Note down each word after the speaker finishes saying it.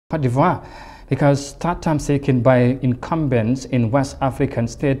Cote d'Ivoire, because third term seeking by incumbents in West African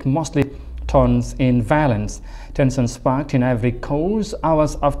state mostly turns in violence. Tension sparked in Ivory Coast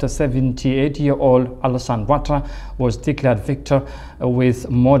hours after 78-year-old Alassane Ouattara was declared victor with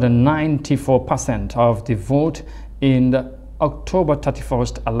more than 94% of the vote in the October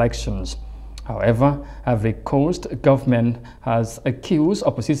 31st elections. However, Ivory Coast government has accused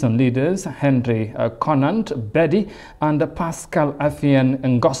opposition leaders Henry Conant Bedi and Pascal Afien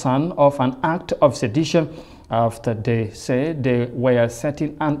Ngossan of an act of sedition after they say they were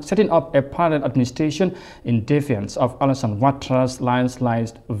setting up a parallel administration in defiance of Alassane Ouattara's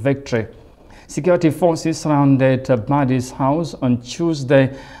landslide victory. Security forces surrounded Badi's house on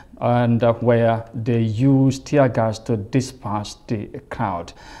Tuesday and where they used tear gas to disperse the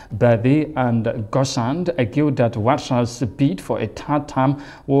crowd. Badi and Ngossan argued that Ouattara's bid for a third term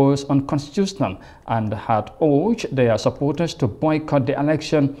was unconstitutional and had urged their supporters to boycott the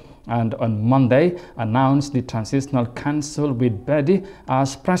election, and on Monday announced the Transitional Council with Badi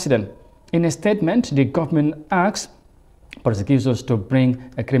as president. In a statement, the government asked prosecutors to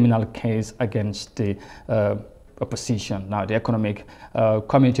bring a criminal case against the opposition. Now, the Economic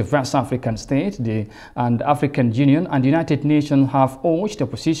Community of West African States, and African Union and the United Nations have urged the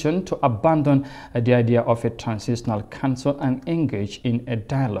opposition to abandon the idea of a transitional council and engage in a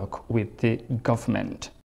dialogue with the government.